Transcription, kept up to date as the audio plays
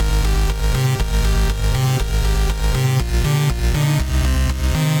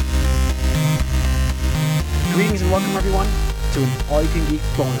welcome everyone to an all-you-can-geek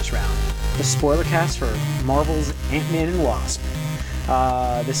bonus round, the spoiler cast for Marvel's Ant-Man and Wasp.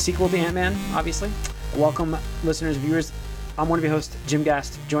 The sequel to Ant-Man, obviously. Welcome, listeners, viewers. I'm one of your hosts, Jim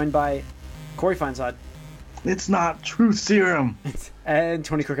Gast, joined by Corey Feinsod. It's not Truth Serum. And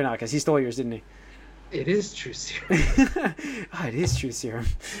Tony Kokonakis. He stole yours, didn't he? It is Truth Serum. Oh, it is Truth Serum.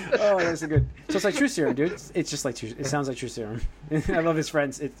 Oh, that's a good. So it's like Truth Serum, dude. It's just like Truth. It sounds like Truth Serum. I love his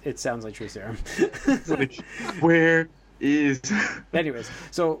friends. It sounds like Truth Serum. Where is... Anyways,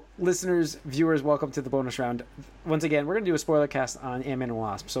 so listeners, viewers, welcome to the bonus round. Once again, we're going to do a spoiler cast on Ant-Man and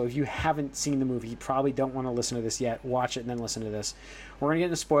Wasp. So if you haven't seen the movie, you probably don't want to listen to this yet. Watch it and then listen to this. We're going to get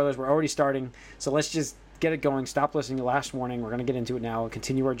into spoilers. We're already starting. So let's just get it going. Stop listening to last warning. We're going to get into it now and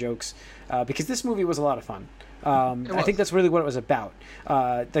continue our jokes because this movie was a lot of fun. I think that's really what it was about.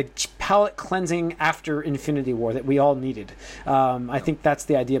 The palate cleansing after Infinity War that we all needed. I think that's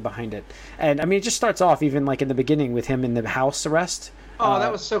the idea behind it. And I mean, it just starts off even like in the beginning with him in the house arrest. Oh,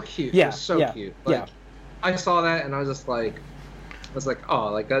 that was so cute. Yeah, it was so cute. Like, I saw that and I was like,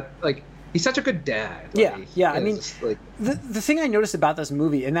 oh, like that, like he's such a good dad. Like, I mean, like... the thing I noticed about this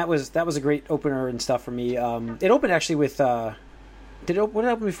movie, and that was a great opener and stuff for me. It opened actually with. What did it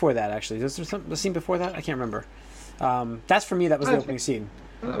open before that? Actually, was there a scene before that? I can't remember. That's for me. That was the opening scene.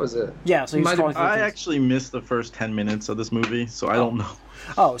 That was it. Yeah. So I actually missed the first 10 minutes of this movie, so I don't know.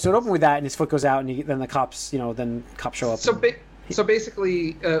 Oh, so it opened with that, and his foot goes out, and then the cops, cops show up. So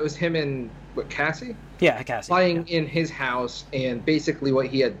basically, it was him and Cassie. Yeah, Cassie. Flying in his house, and basically what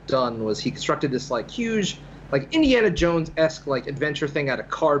he had done was he constructed this like huge, like Indiana Jones-esque like adventure thing out of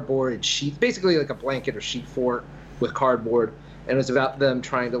cardboard and sheets, basically like a blanket or sheet fort with cardboard, and it was about them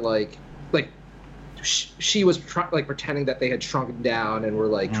trying to she was pretending that they had shrunken down and were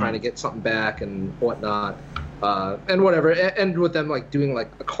like trying to get something back and whatnot, and whatever, and with them like doing like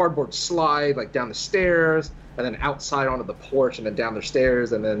a cardboard slide like down the stairs and then outside onto the porch and then down the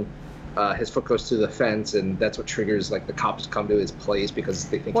stairs, and then his foot goes through the fence, and that's what triggers like the cops come to his place because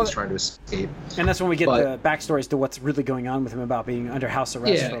they think he's trying to escape. And that's when we get the backstories to what's really going on with him about being under house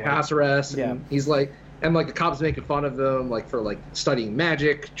arrest. Yeah, house arrest. Yeah, and he's like. And like the cops making fun of them, like for like studying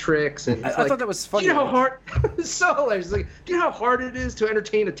magic tricks, and I thought that was funny. Do you know how hard? It's so hilarious. Like, do you know how hard it is to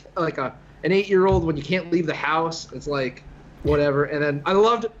entertain an 8-year-old when you can't leave the house? It's like, whatever. And then I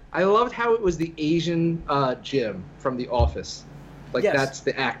loved how it was the Asian Jim from The Office. Like that's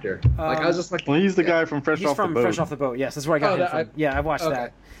the actor. Like I was just like, well, he's the guy from Fresh Off the Boat. He's from Fresh Off the Boat. Yes, that's where I got him from. I've watched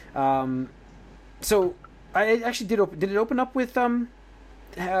that. So I actually did it open up with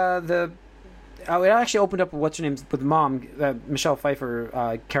the. Oh, it actually opened up with what's her name with mom, Michelle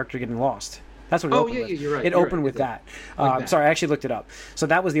Pfeiffer character getting lost. That's what it opened with. You're right. It opened with that. Sorry, I actually looked it up. So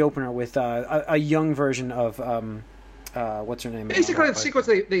that was the opener with a young version of what's her name? Basically, the sequence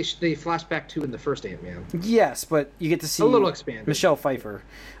they flash back to in the first Ant-Man. Yes, but you get to see a little expanded. Michelle Pfeiffer,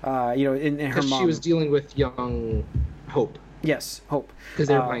 in her mom. She was dealing with young Hope. Yes, Hope. Because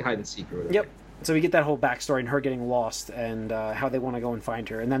they were playing hide and seek or whatever. Yep. So we get that whole backstory and her getting lost and how they want to go and find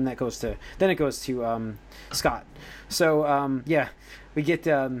her, and then it goes to Scott. So we get.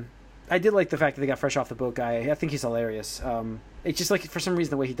 I did like the fact that they got Fresh Off the Boat guy. I think he's hilarious. It's just like for some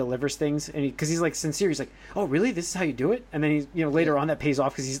reason the way he delivers things, and because he's like sincere. He's like, "Oh, really? This is how you do it?" And then he's later on that pays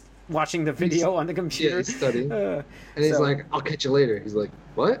off because he's watching the video on the computer. Yeah, he's studying. And he's like, "I'll catch you later." He's like,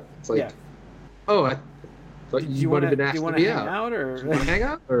 "What?" It's like, "Oh, but you would have been asked to be out, or you want to hang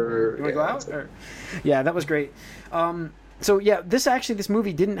out, or you want to go out?" Yeah, that was great. This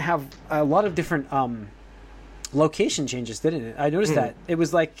movie didn't have a lot of different location changes, didn't it? I noticed that it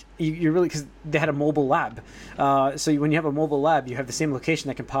was like you really, because they had a mobile lab. So when you have a mobile lab, you have the same location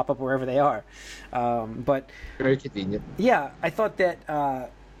that can pop up wherever they are. But very convenient. Yeah, I thought that.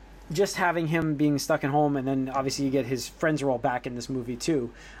 Just having him being stuck at home, and then obviously you get his friends are all back in this movie too,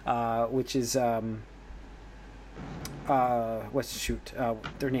 which is their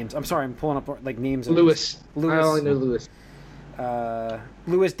names. I'm sorry, I'm pulling up like names. Lewis. I only know Lewis.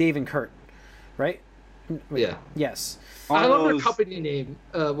 Lewis, Dave, and Kurt, right? Wait, yeah. Yes. I love their company name.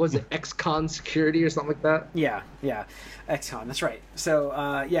 Was it XCon Security or something like that? Yeah. XCon. That's right.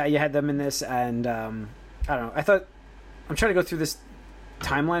 So you had them in this, and I don't know. I'm trying to go through this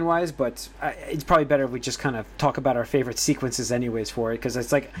timeline wise, but it's probably better if we just kind of talk about our favorite sequences anyways for it, because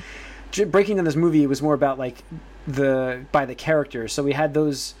it's like breaking down this movie, it was more about like the characters. So we had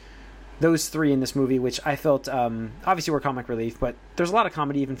those three in this movie, which I felt obviously were comic relief, but there's a lot of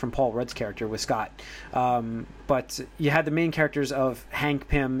comedy even from Paul Rudd's character with Scott. But you had the main characters of Hank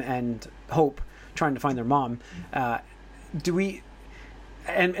Pym and Hope trying to find their mom.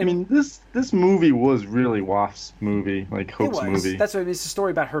 And I mean, this movie was really Wasp's movie, like it Hope's was. movie. That's what I mean. It's a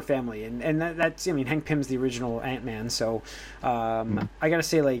story about her family, and that's I mean, Hank Pym's the original Ant-Man, so I gotta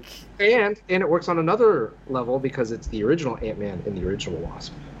say, like, And it works on another level because it's the original Ant-Man and the original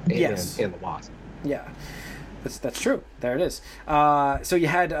Wasp. Ant-Man Yes. and the Wasp. yeah, that's true. There it is. So you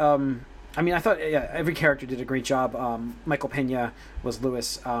had, I mean, I thought every character did a great job. Michael Pena was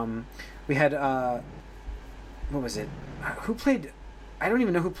Lewis. We had what was it? Who played? I don't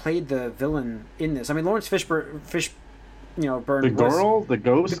even know who played the villain in this. I mean, Lawrence Fishburne. Burn. The girl, the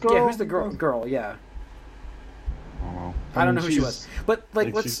ghost girl. Yeah, who's the girl? Yeah, Oh, I don't know who she was. But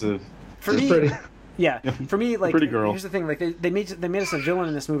like, let's she's a, for She's me. pretty. Yeah, for me, like, pretty girl. here's the thing: like, they made us a villain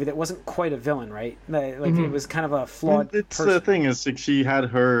in this movie that wasn't quite a villain, right? Like, it was kind of a flawed. It's person. the thing is, like, she had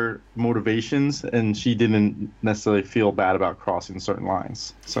her motivations, and she didn't necessarily feel bad about crossing certain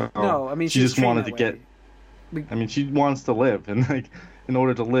lines. So No, I mean, she she's just wanted to trained that get. I mean, she wants to live, and like, in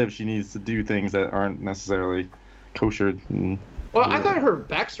order to live, she needs to do things that aren't necessarily kosher. And, Well, I thought her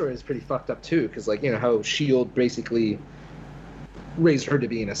backstory is pretty fucked up too, because like how S.H.I.E.L.D. basically raised her to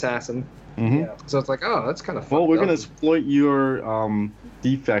be an assassin. Mhm. Yeah. So it's like, oh, that's kind of fucked Well, we're up. gonna exploit your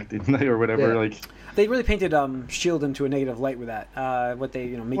defect or whatever. Yeah. Like, They really painted Shield into a negative light with that. What they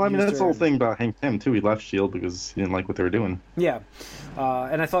make. well, I mean, used that's the her whole and- thing about Hank Pym too. He left Shield because he didn't like what they were doing. Yeah,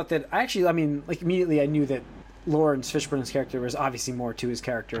 and I thought that I mean, like immediately I knew that Lawrence Fishburne's character was obviously more to his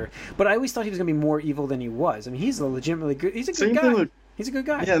character, but I always thought he was gonna be more evil than he was. I mean, he's a legitimately good. He's a good Same guy. thing with- He's a good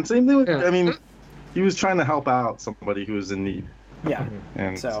guy. Yeah, and same thing with. Yeah. I mean, he was trying to help out somebody who was in need, Yeah.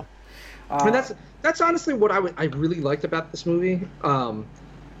 and So. I mean, that's honestly what I really liked about this movie.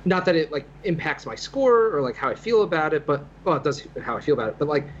 Not that it like impacts my score or like how I feel about it, but well, it does how I feel about it. But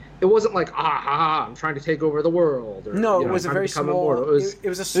like, it wasn't like I'm trying to take over the world. Or, No, you it know, was a trying to very become small. immortal. It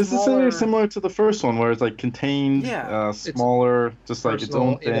was a This is smaller. similar to the first one, where it's like contained, Yeah. smaller, just like its personal,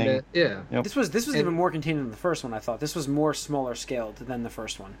 own thing. intimate. Yeah. Yep. This was And- even more contained than the first one. I thought this was more smaller scaled than the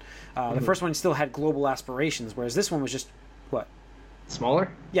first one. The first one still had global aspirations, whereas this one was just what? Smaller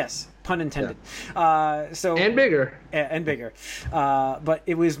Yes, pun intended. So and bigger. and bigger, but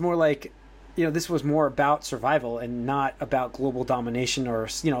it was more like, this was more about survival and not about global domination, or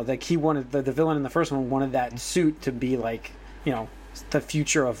like he wanted the villain in the first one wanted that suit to be like, the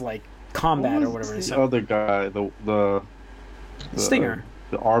future of like combat or whatever it is. The other guy, the Stinger.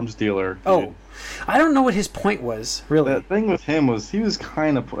 the arms dealer. dude. Oh, I don't know what his point was really. That thing with him was he was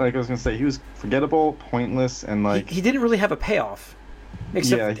kind of like I was gonna say he was forgettable, pointless, and like he didn't really have a payoff,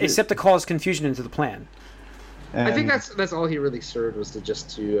 except to cause confusion into the plan. I think and- that's all he really served was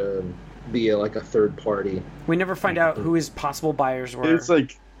to be like a third party. We never find out who his possible buyers were. It's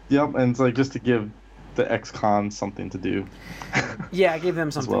like, yep, and it's like just to give the ex-con something to do. Yeah, I gave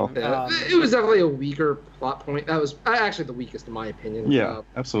them something. well. Yeah, it was definitely a weaker plot point. That was actually the weakest in my opinion. Yeah,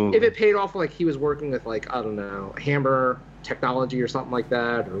 absolutely. If it paid off, like he was working with like I don't know Hammer Technology or something like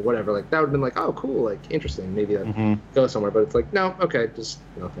that or whatever, like that would have been like, oh cool, like interesting, maybe that Mhm. goes somewhere. But it's like no, okay, just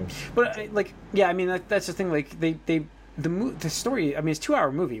nothing. But I mean, that's the thing. Like the story. I mean, it's a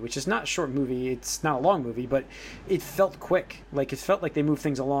 2-hour movie, which is not a short movie. It's not a long movie, but it felt quick. Like it felt like they moved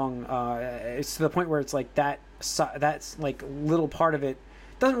things along. It's to the point where it's like that's like little part of it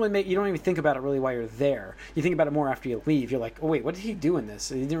doesn't really make you don't even think about it really while you're there. You think about it more after you leave. You're like, oh wait, what did he do in this?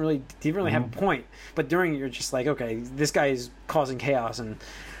 He didn't really have a point. But during it, you're just like, okay, this guy is causing chaos, and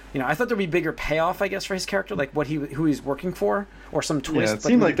I thought there'd be bigger payoff, I guess, for his character, like who he's working for, or some twist. Yeah, it but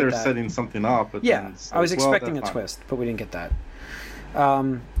seemed we like they didn't were get that. setting something up. But Yeah, then it's I was like, well, expecting a that's fine. twist, but we didn't get that.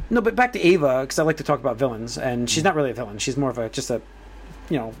 No, but back to Ava, because I like to talk about villains, and she's not really a villain. She's more of just a,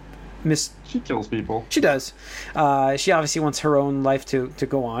 miss. She kills people. She does. She obviously wants her own life to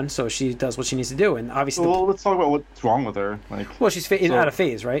go on, so she does what she needs to do, and obviously, Well, let's talk about what's wrong with her. Like, she's out of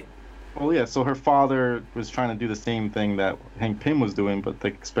phase, right? well, yeah. So her father was trying to do the same thing that Hank Pym was doing, but the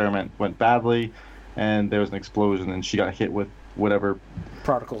experiment went badly, and there was an explosion, and she got hit with whatever.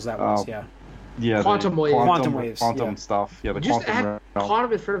 Particles that was, yeah. Yeah, Quantum the wave. Quantum waves, quantum yeah. stuff. Yeah, the Just quantum add realm.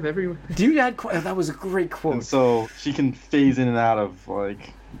 quantum in front of every. Dude, that was a great quote. And so she can phase in and out of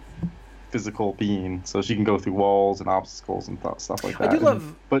like physical being, so she can go through walls and obstacles and stuff like that. I do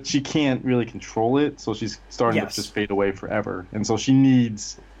love. But she can't really control it, so she's starting Yes. to just fade away forever. And so she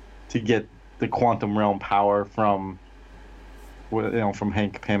needs to get the quantum realm power from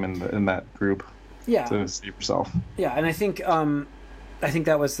Hank Pym and that group Yeah. to save herself. Yeah, and I think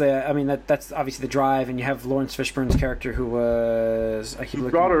that was that's obviously the drive, and you have Lawrence Fishburne's character who was He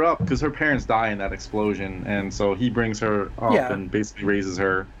brought her up because her parents die in that explosion, and so he brings her up Yeah. and basically raises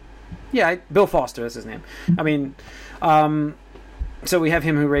her. Yeah, Bill Foster, that's his name. I mean, So we have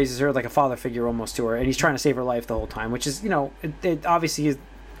him who raises her like a father figure almost to her, and he's trying to save her life the whole time, which is, it obviously is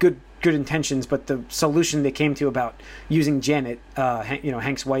good intentions, but the solution they came to about using Janet,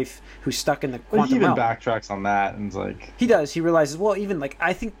 Hank's wife, who's stuck in the quantum he even realm. backtracks on that and is like... He does. He realizes, well, even like,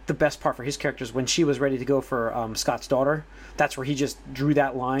 I think the best part for his character is when she was ready to go for Scott's daughter. That's where he just drew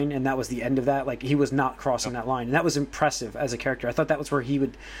that line, and that was the end of that. Like, he was not crossing that line, and that was impressive as a character. I thought that was where he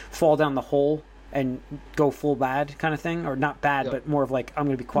would fall down the hole and go full bad kind of thing, or not bad, but more of like, I'm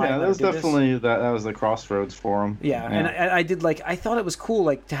going to be quiet. Yeah, that was definitely that was the crossroads for him. Yeah, and I did like, I thought it was cool,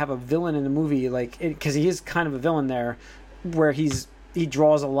 like, to have a villain in the movie, like, because he is kind of a villain there, where he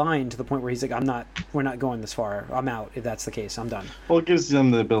draws a line to the point where he's like, we're not going this far. I'm out. If that's the case, I'm done. Well, it gives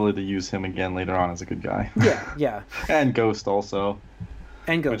them the ability to use him again later on as a good guy. Yeah. And Ghost also.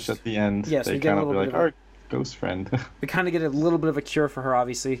 And Ghost. Which at the end, yes, they kind of be like, our ghost friend. We kind of get a little bit of a cure for her,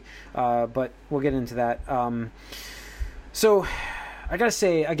 obviously, but we'll get into that. So, I gotta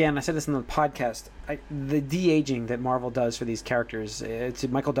say, again, I said this in the podcast, the de-aging that Marvel does for these characters, to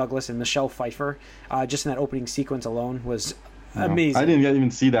Michael Douglas and Michelle Pfeiffer, just in that opening sequence alone was amazing. I didn't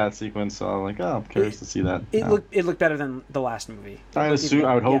even see that sequence, so I'm like, I'm curious to see that. It looked better than the last movie. I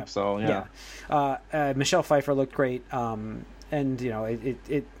would hope so. Yeah. Michelle Pfeiffer looked great, and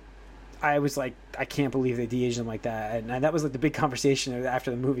I was like, I can't believe they de-aged them like that, and that was like the big conversation after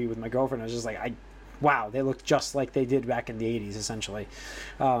the movie with my girlfriend. I was just like, wow, they look just like they did back in the 80s, essentially.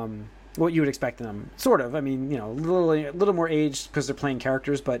 What you would expect in them, sort of. I mean, a little more aged because they're playing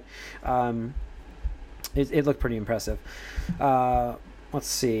characters, but it looked pretty impressive. Let's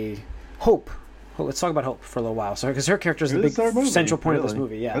see, Hope. Let's talk about Hope for a little while. So, because her character is the big central point of this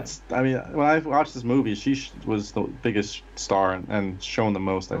movie. Yeah. When I watched this movie, she was the biggest star and shown the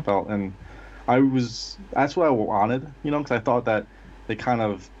most, I felt. And that's what I wanted, because I thought that they could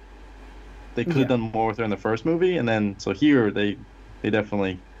have done more with her in the first movie. And then, so here, they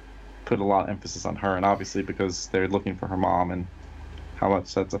definitely put a lot of emphasis on her. And obviously, because they're looking for her mom and how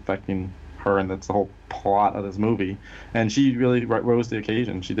much that's affecting her. And that's the whole plot of this movie. And she really rose to the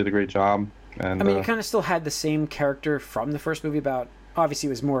occasion. She did a great job. And, you kind of still had the same character from the first movie. Obviously,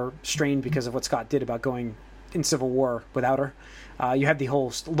 it was more strained because of what Scott did about going in Civil War without her. You had the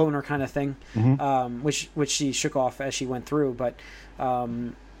whole loner kind of thing, which she shook off as she went through. But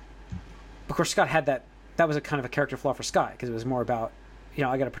of course, Scott had that. That was a kind of a character flaw for Scott, because it was more about,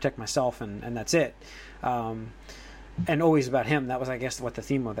 I got to protect myself, and that's it. And always about him. That was, I guess, what the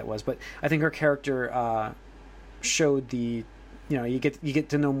theme of that was. But I think her character showed the. You get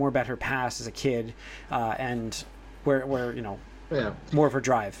to know more about her past as a kid, and where more of her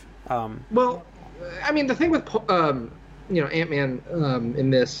drive. Well, I mean, the thing with Ant-Man in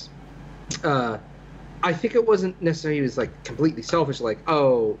this, I think it wasn't necessarily he was like completely selfish, like,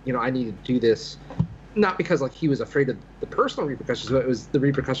 I need to do this, not because like he was afraid of the personal repercussions, but it was the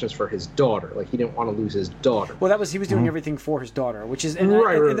repercussions for his daughter. Like, he didn't want to lose his daughter. Well, he was doing everything for his daughter, which is and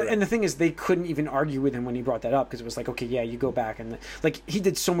the thing is, they couldn't even argue with him when he brought that up, because it was like, okay, yeah, you go back, and like he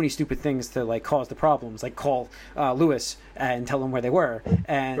did so many stupid things to like cause the problems, like call Lewis and tell him where they were,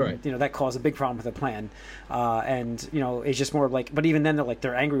 and that caused a big problem with the plan, and it's just more like, but even then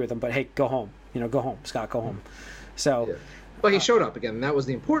they're angry with him, but hey, go home, go home, Scott, go home. So. Yeah. But he showed up again, and that was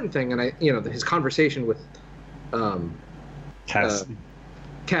the important thing. And his conversation with Cassie,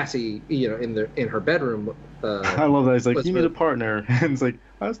 in her bedroom. I love that. He's like, you need a partner, and it's like,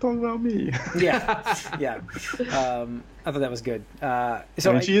 I was talking about me. Yeah. I thought that was good.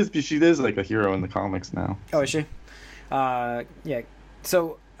 She is like a hero in the comics now. Oh, is she? Yeah.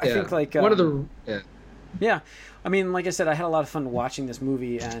 So I think like one of the Yeah, I mean, like I said, I had a lot of fun watching this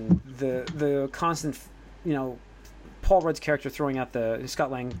movie, and the constant, Paul Rudd's character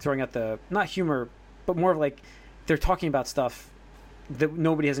Scott Lang throwing out the, not humor, but more of like, they're talking about stuff that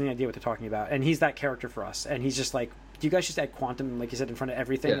nobody has any idea what they're talking about, and he's that character for us, and he's just like, you guys just add quantum, like you said, in front of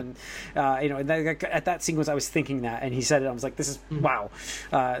everything, and at that sequence I was thinking that, and he said it, I was like, this is wow.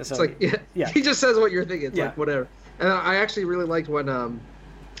 So it's like, he just says what you're thinking. It's like, whatever. And I actually really liked when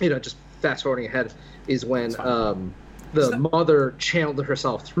just fast forwarding ahead, is when the mother channeled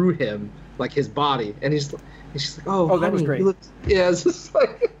herself through him, like his body, and she's like, oh, honey, that was great. It's just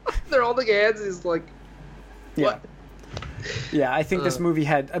like they're holding hands. He's like, what? Yeah, I think this movie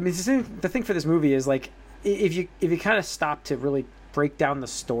had. I mean, the thing for this movie is like, if you kind of stop to really break down the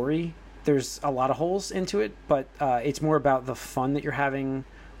story, there's a lot of holes into it, but it's more about the fun that you're having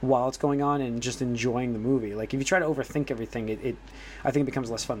while it's going on and just enjoying the movie. Like, if you try to overthink everything, I think it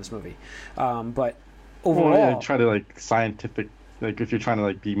becomes less fun, this movie. But overall, try to like scientific. Like, if you're trying to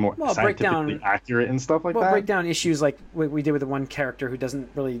like be more scientifically accurate and stuff like that. Break down issues like what we did with the one character who doesn't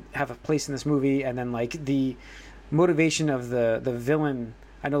really have a place in this movie, and then like the motivation of the villain.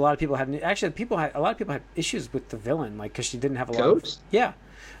 I know a lot of people had a lot of people had issues with the villain, like because she didn't have a lot of, yeah.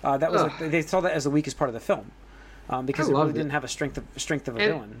 That was they saw that as the weakest part of the film, because it really didn't have a strength of a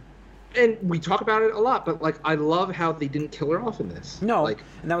villain. And we talk about it a lot, but like I love how they didn't kill her off in this. No, like,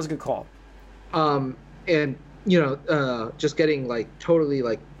 and that was a good call. And just getting like totally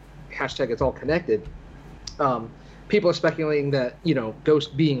like hashtag it's all connected. People are speculating that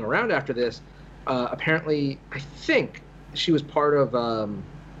Ghost being around after this. Apparently, I think she was part of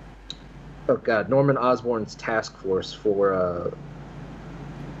Norman Osborn's task force for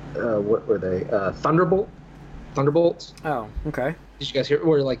what were they? Thunderbolts. Oh, okay. Did you guys hear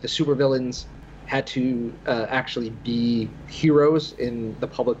where like the supervillains had to actually be heroes in the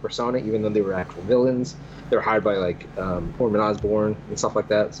public persona, even though they were actual villains? They're hired by like Norman Osborn and stuff like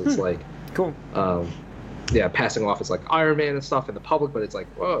that. So it's like cool. Passing off as like Iron Man and stuff in the public, but it's like,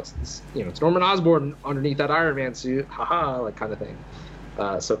 whoa, it's Norman Osborn underneath that Iron Man suit, haha, like kind of thing.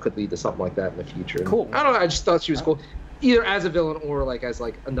 So it could lead to something like that in the future. Cool. I don't know. I just thought she was cool, either as a villain or like as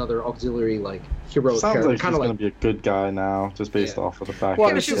like another auxiliary like heroic Sounds character. like she's gonna be a good guy now, just based off of the fact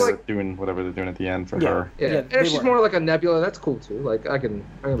that she's like doing whatever they're doing at the end for her. Yeah, and if she's more like a Nebula, that's cool too. Like I can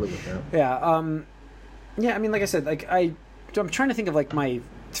live with that. Yeah. Yeah. I mean, like I said, like I'm trying to think of like my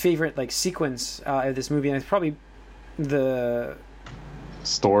favorite like sequence of this movie, and it's probably the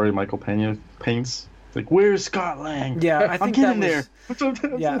story Michael Pena paints. Like, where's Scott Lang? Yeah, I think I'm that getting there.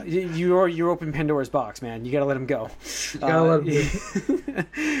 Yeah, you open Pandora's box, man. You gotta let him go.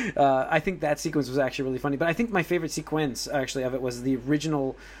 I think that sequence was actually really funny. But I think my favorite sequence actually of it was the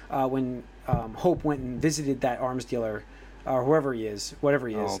original when Hope went and visited that arms dealer. Or whoever he is, whatever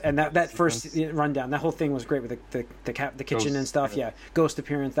he is, and that first rundown, that whole thing was great with the kitchen and stuff. Yeah, ghost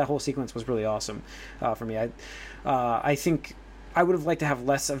appearance. That whole sequence was really awesome for me. I think I would have liked to have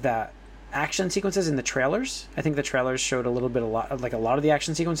less of that action sequences in the trailers. I think the trailers showed a lot of the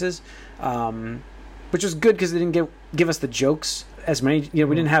action sequences, which was good because they didn't give us the jokes as many.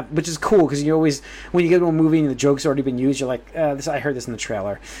 We didn't have, which is cool because you always when you get to a movie and the joke's already been used, you're like, I heard this in the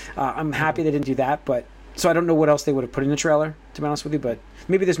trailer. I'm happy they didn't do that, but. So I don't know what else they would have put in the trailer, to be honest with you, but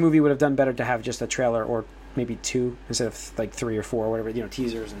maybe this movie would have done better to have just a trailer or maybe 2 instead of like 3 or 4 or whatever,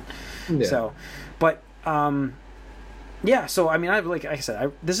 teasers and so. But so I mean, like I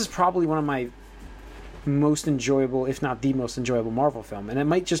said, this is probably one of my most enjoyable, if not the most enjoyable Marvel film, and it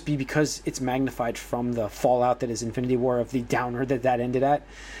might just be because it's magnified from the fallout that is Infinity War, of the downer that ended at,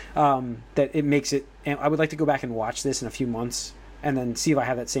 that it makes it. And I would like to go back and watch this in a few months. And then see if I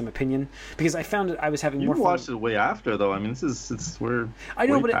have that same opinion, because I found that I was having more fun. You watched it way after, though. I mean, we're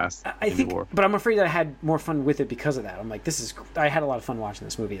way past I think, but I'm afraid that I had more fun with it because of that. I'm like, I had a lot of fun watching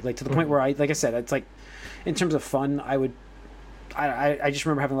this movie, like to the point where like I said, it's like, in terms of fun, I just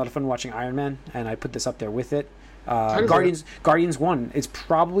remember having a lot of fun watching Iron Man, and I put this up there with it. Guardians 1 is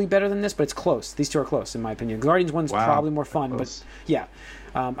probably better than this, but it's close. These two are close in my opinion. Guardians 1's probably more fun, but yeah.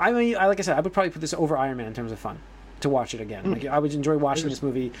 I mean, like I said, I would probably put this over Iron Man in terms of fun. To watch it again. Like, I would enjoy watching this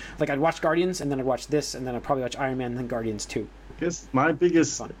movie. Like, I'd watch Guardians, and then I'd watch this, and then I'd probably watch Iron Man, and then Guardians 2. I guess my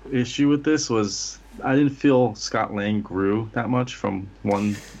biggest issue with this was I didn't feel Scott Lang grew that much from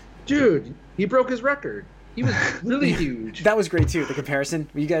one. Dude, he broke his record. He was really huge. That was great, too, the comparison.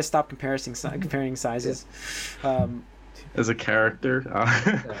 You guys stop comparing sizes. As a character.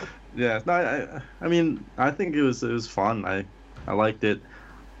 Yeah. No, I mean, I think it was fun. I liked it.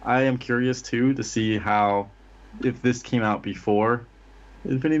 I am curious, too, to see how... if this came out before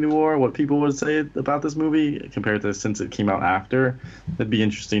Infinity War, what people would say about this movie compared to since it came out after. It'd be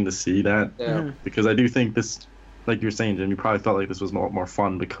interesting to see that. Yeah. Because I do think this, like you were saying, Jim, you probably felt like this was more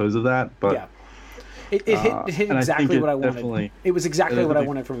fun because of that. But yeah, it hit exactly what I wanted. It was exactly what I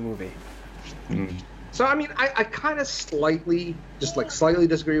wanted from a movie. So I mean, I kind of slightly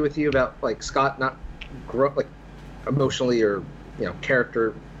disagree with you about like Scott not grow like emotionally or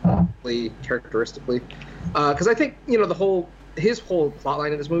characteristically. Because I think his whole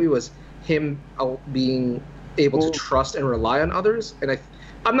plotline in this movie was him being able to trust and rely on others, and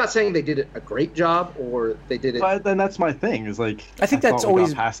I'm not saying they did a great job or they did it. But then that's my thing. Is like I think that's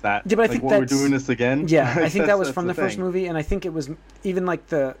always past that. Yeah, but I think we're doing this again. Yeah, I think that was from the first movie, and I think it was even like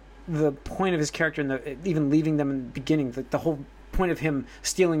the point of his character and even leaving them in the beginning. The whole point of him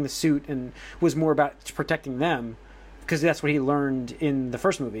stealing the suit and was more about protecting them. Because that's what he learned in the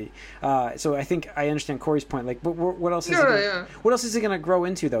first movie. So I think I understand Corey's point. Like, what else is what else is he going to grow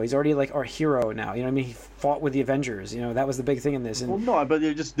into, though? He's already like our hero now. You know what I mean? He fought with the Avengers. That was the big thing in this. And, well, no, but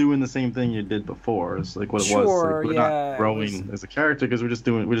you're just doing the same thing you did before. It's like what it was. Like, we're not growing as a character because we're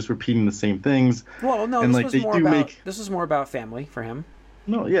just repeating the same things. Well, no, this was more about family for him.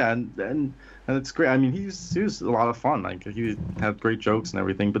 No, yeah, and it's great. I mean, he was a lot of fun. Like he had great jokes and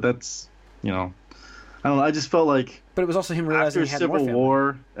everything. But that's, you know, I don't know. I just felt like But it was also him realizing after he had more Civil family.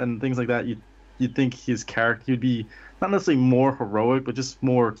 War and things like that, you'd think his character he'd be not necessarily more heroic, but just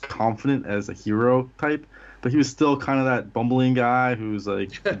more confident as a hero type. But he was still kind of that bumbling guy who's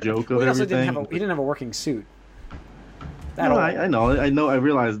like the joke of Well, he also everything. he didn't have a working suit at No, all. I know, I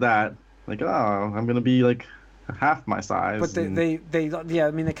realized that. Like, oh, I'm gonna be like half my size. But and- yeah,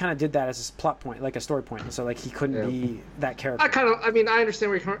 I mean, they kind of did that as a plot point, like a story point. So like he couldn't Yeah. be that character. I mean, I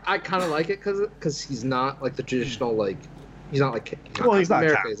understand where you're coming. I kind of like it because he's not like the traditional like. He's not like. He's not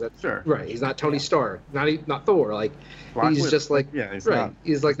America. Cap, Is that sure. right? He's not Tony Stark. Not Thor. Like Black he's Widow. just like Yeah, he's right. not.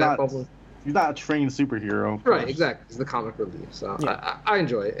 He's like he's that not- bubble. He's not a trained superhero. of Right, course. exactly. He's the comic relief. So Yeah. I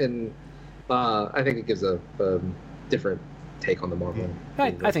enjoy it, and I think it gives a different take on the Marvel.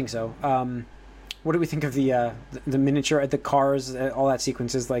 I think so. What do we think of the miniature, the cars, all that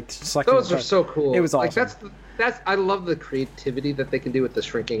sequences? Like selecting Those the are cars? so cool. It was Like awesome. that's I love the creativity that they can do with the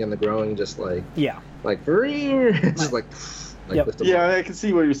shrinking and the growing. Just like Yeah, it's just like Yep. lift them Yeah, up. I can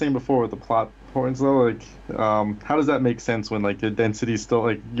see what you're saying before with the plot points though. Like, how does that make sense when like the density's still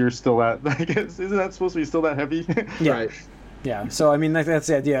like you're still at? I guess isn't that supposed to be still that heavy? yeah. Right. Yeah, so I mean that's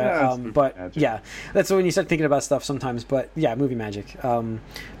the idea. Yeah, it's movie but magic. yeah, that's when you start thinking about stuff sometimes. But yeah, movie magic.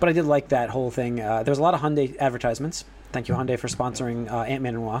 But I did like that whole thing. There's a lot of Hyundai advertisements. Thank you, Hyundai, for sponsoring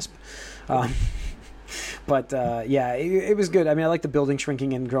Ant-Man and Wasp. But yeah, it was good. I mean, I like the building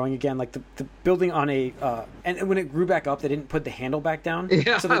shrinking and growing again. Like the building on a and when it grew back up, they didn't put the handle back down.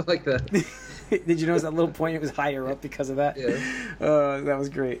 Yeah, So I the- like that. Did you notice that little point? It was higher up because of that. Yeah. That was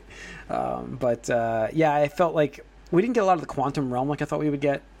great. But yeah, I felt like we didn't get a lot of the quantum realm like I thought we would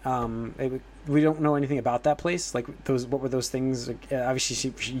get. We don't know anything about that place. Like those, what were those things?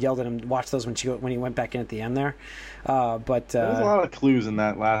 Obviously, she yelled at him. Watch those when he went back in at the end there. But There was a lot of clues in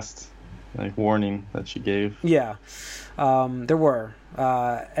that last like warning that she gave. yeah, there were.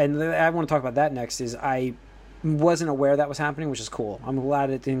 And I want to talk about that next. Is I wasn't aware that was happening, which is cool. I'm glad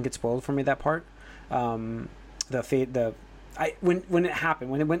it didn't get spoiled for me, that part. When it happened,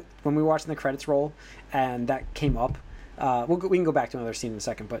 when we were watching the credits roll and that came up, we can go back to another scene in a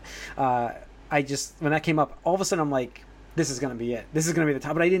second, but when that came up, all of a sudden I'm like, this is gonna be it. This is gonna be the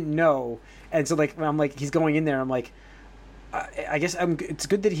top, but I didn't know, and so like when I'm like, he's going in there, I'm like, I guess it's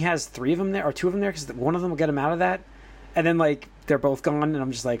good that he has 3 of them there or 2 of them there because one of them will get him out of that, and then like they're both gone, and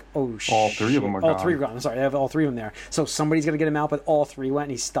I'm just like, oh shit. All 3 of them are all gone. 3 are gone. I'm sorry, I have all 3 of them there. So somebody's gonna get him out, but all 3 went,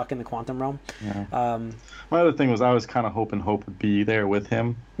 and he's stuck in the quantum realm. Yeah. My other thing was I was kind of hoping Hope would be there with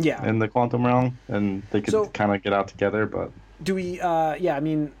him Yeah. in the quantum realm, and they could So- kind of get out together. But Do we? Yeah, I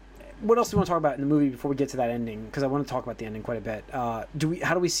mean, what else do we want to talk about in the movie before we get to that ending? Because I want to talk about the ending quite a bit. How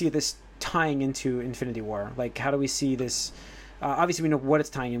do we see this tying into Infinity War? Like, how do we see this? Obviously, we know what it's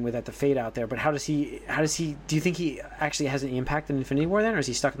tying in with at the fade out there, but how does he? Do you think he actually has any impact in Infinity War then, or is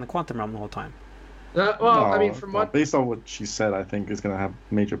he stuck in the quantum realm the whole time? Well, I mean, from what based on what she said, I think is going to have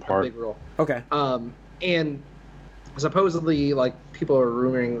a major a part. big role. Okay. And supposedly, like people are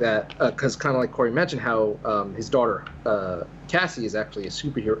rumoring that because kind of like Corey mentioned, how his daughter Cassie is actually a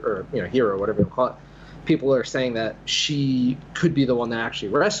superhero or hero, whatever you call it. People are saying that she could be the one that actually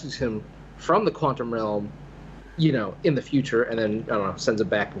rescues him from the quantum realm, in the future, and then I don't know, sends it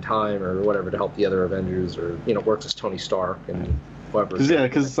back in time or whatever to help the other Avengers, or works as Tony Stark and whoever.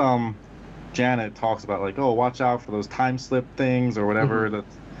 Because Janet talks about like, oh, watch out for those time slip things or whatever.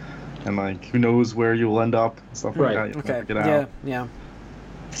 Mm-hmm. And like, who knows where you'll end up, and stuff Right. like that. You Okay. have to get Yeah. out. Yeah.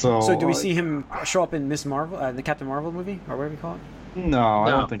 So do we see him show up in Miss Marvel, the Captain Marvel movie, or whatever you call it? No, I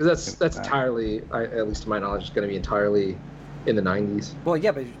No, don't think 'cause that's that. entirely, at least to my knowledge, is going to be entirely in the 90s. Well,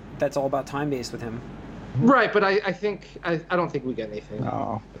 yeah, but that's all about time based with him. Right, but I don't think we get anything.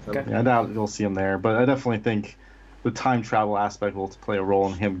 No. with him. Okay. Yeah, I doubt you'll see him there, but I definitely think the time travel aspect will play a role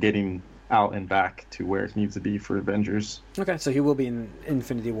in him getting out and back to where it needs to be for Avengers. Okay, so he will be in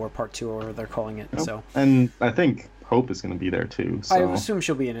Infinity War Part 2, or they're calling it. Yep. So And I think Hope is going to be there too. So. I assume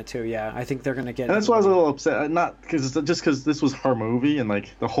she'll be in it too. Yeah, I think they're gonna get. And that's why I was a little upset. Not because this was her movie, and like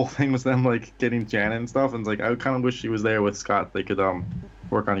the whole thing was them like getting Janet and stuff. And it's like I kind of wish she was there with Scott. They could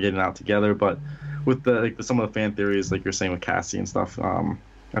work on getting out together. But with some of the fan theories, like you're saying with Cassie and stuff,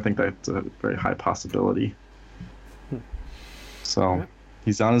 I think that's a very high possibility. So Okay.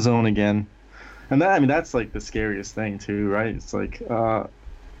 he's on his own again, and that's like the scariest thing too, right? It's like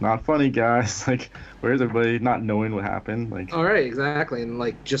not funny, guys. Like where's everybody not knowing what happened? Like All right, exactly, and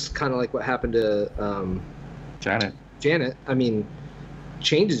like just kind of like what happened to Janet. Janet. I mean,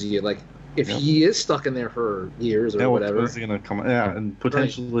 changes you. Like if Yep. he is stuck in there for years or Yeah, whatever. what's he gonna come? Yeah, and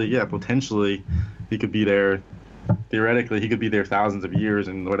potentially he could be there theoretically he could be there thousands of years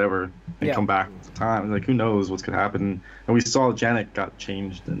and whatever, and Yeah. come back to time. Like, who knows what's could happen? And we saw Janet got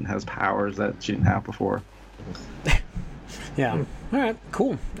changed and has powers that she didn't have before. Yeah. All right.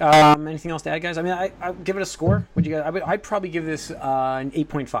 Cool. Anything else to add, guys? I mean, I give it a score. Would you guys? I'd probably give this an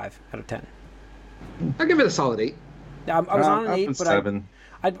 8.5 out of 10. I'll give it a solid 8. I was on an Up 8, in but 7.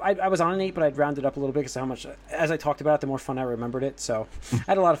 I was on an 8, but I'd round it up a little bit because how much, as I talked about it, the more fun I remembered it. So I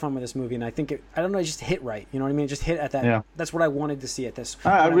had a lot of fun with this movie, and I think I don't know, it just hit right. You know what I mean? It just hit at that. Yeah. That's what I wanted to see at this.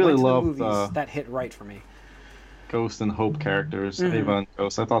 I when really went to the loved, movies, that hit right for me. Ghost and Hope characters, Mhm. Ava and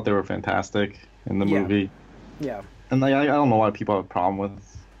Ghost. I thought they were fantastic in the Yeah. movie. Yeah. And like, I don't know why people have a problem with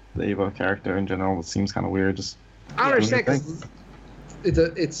the Ava character in general. It seems kind of weird. Just I don't understand What do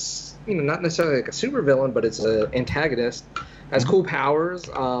because it's not necessarily like a super villain, but it's an antagonist. Has cool powers.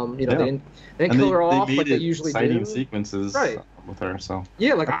 Yeah. They didn't kill her off like they usually exciting do. sequences Right. with her. So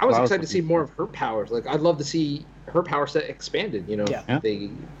Yeah, like I was I was excited to see looking more of her powers. Like I'd love to see her power set expanded. Yeah. Yeah. They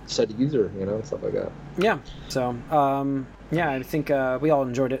decided to use her. And stuff like that. Yeah. So, yeah, I think we all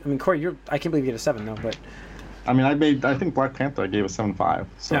enjoyed it. I mean, Corey, I can't believe you get a 7 though, but I mean, I think Black Panther I gave a 7.5.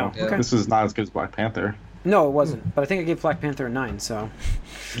 So Oh, okay. this is not as good as Black Panther. no, it wasn't. But I think I gave Black Panther a 9, so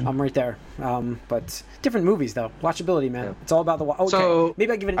I'm right there. But different movies though. Watchability, man. Yeah. It's all about the. Okay, So-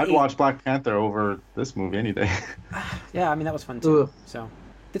 maybe I give it an I'd 8. watch Black Panther over this movie any day. Yeah, I mean that was fun too. Ugh. So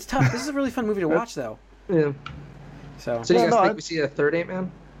it's tough. This is a really fun movie to watch though. Yeah. So So do you Yeah, guys no, think we see a third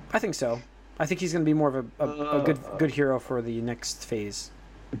Ant-Man? I think so. I think he's going to be more of a good hero for the next phase.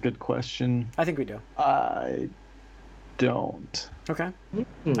 Good question. I think we do. I don't. Okay.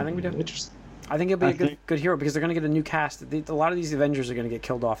 I think we do. Interesting. I think he'll be I a good think- good hero because they're going to get a new cast. A lot of these Avengers are going to get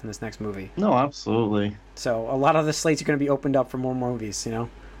killed off in this next movie. No, absolutely. So a lot of the slates are going to be opened up for more movies. You know,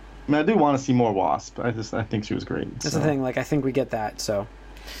 I mean, I do want to see more Wasp. I think she was great. that's so. the thing. Like I think we get that. So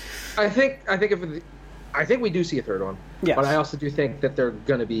I think we do see a third one. yeah, But I also do think that they're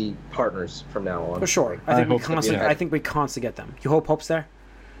going to be partners from now on. for sure. I I think we hope so, constantly. yeah. I think we constantly get them. You hope's there.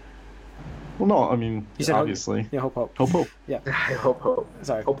 Well, no, I mean, You said hope? obviously. Yeah, hope. Hope. I hope.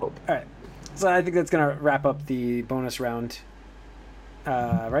 Sorry. Hope. All right. So I think that's going to wrap up the bonus round.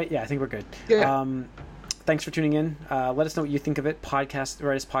 Right? Yeah, I think we're good. Yeah. Thanks for tuning in. Let us know what you think of it. Write us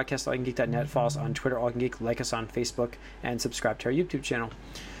podcast at allcangeek.net. Follow us on Twitter, allcangeek. Like us on Facebook, and subscribe to our YouTube channel.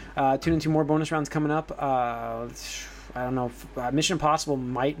 Tune into more bonus rounds coming up. I don't know. If, Mission Impossible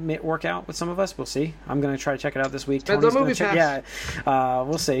might work out with some of us. We'll see. I'm going to try to check it out this week. Depends on gonna Movie check. Pass. Yeah,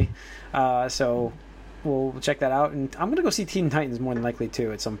 we'll see. So we'll check that out. And I'm going to go see Teen Titans more than likely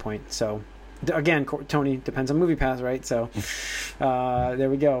too at some point. So again, Tony, depends on Movie Pass, right? So there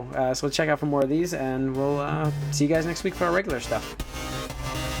we go. So we'll check out for more of these, and we'll see you guys next week for our regular stuff.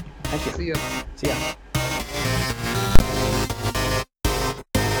 Thank you. See ya. See ya.